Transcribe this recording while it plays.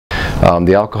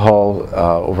The alcohol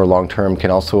over long term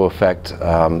can also affect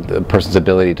the person's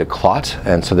ability to clot,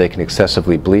 and so they can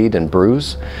excessively bleed and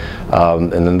bruise.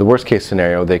 And then the worst case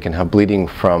scenario, they can have bleeding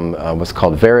from what's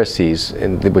called varices,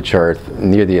 which are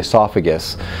near the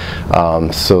esophagus.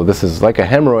 So this is like a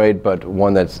hemorrhoid, but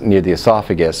one that's near the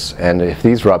esophagus, and if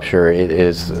these rupture, it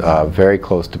is very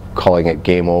close to calling it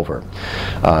game over.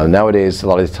 Nowadays, a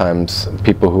lot of the times,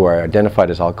 people who are identified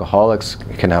as alcoholics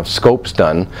can have scopes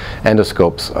done,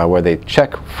 endoscopes, where they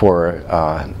check for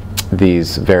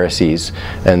these varices,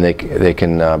 and they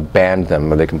can band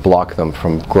them, or they can block them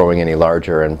from growing any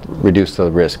larger and reduce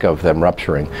the risk of them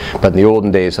rupturing. But in the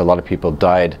olden days, a lot of people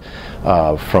died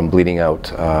from bleeding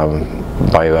out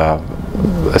by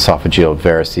esophageal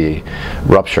varice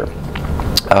rupture.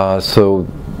 So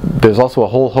there's also a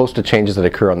whole host of changes that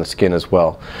occur on the skin as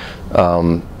well.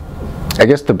 I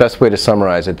guess the best way to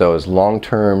summarize it, though, is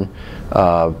long-term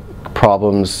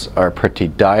problems are pretty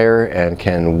dire and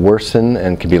can worsen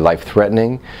and can be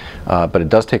life-threatening, but it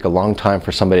does take a long time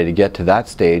for somebody to get to that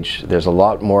stage. There's a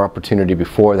lot more opportunity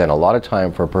before then, a lot of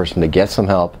time for a person to get some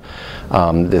help.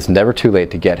 It's never too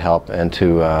late to get help and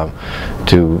to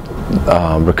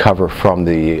recover from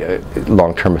the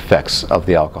long-term effects of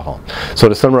the alcohol. So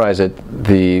to summarize it,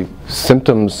 the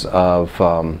symptoms of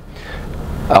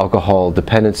alcohol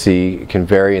dependency can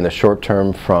vary in the short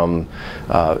term from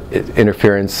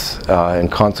interference and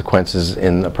consequences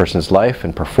in a person's life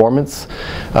and performance.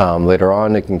 Later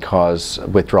on, it can cause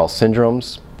withdrawal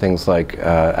syndromes, things like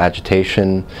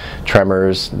agitation,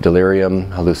 tremors, delirium,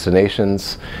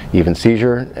 hallucinations, even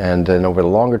seizure. And then over the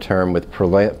longer term, with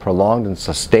prolonged and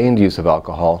sustained use of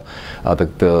alcohol,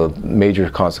 the major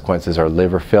consequences are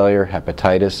liver failure,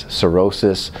 hepatitis,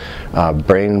 cirrhosis,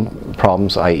 brain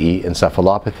problems, i.e.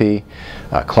 encephalopathy,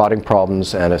 clotting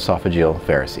problems, and esophageal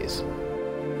varices.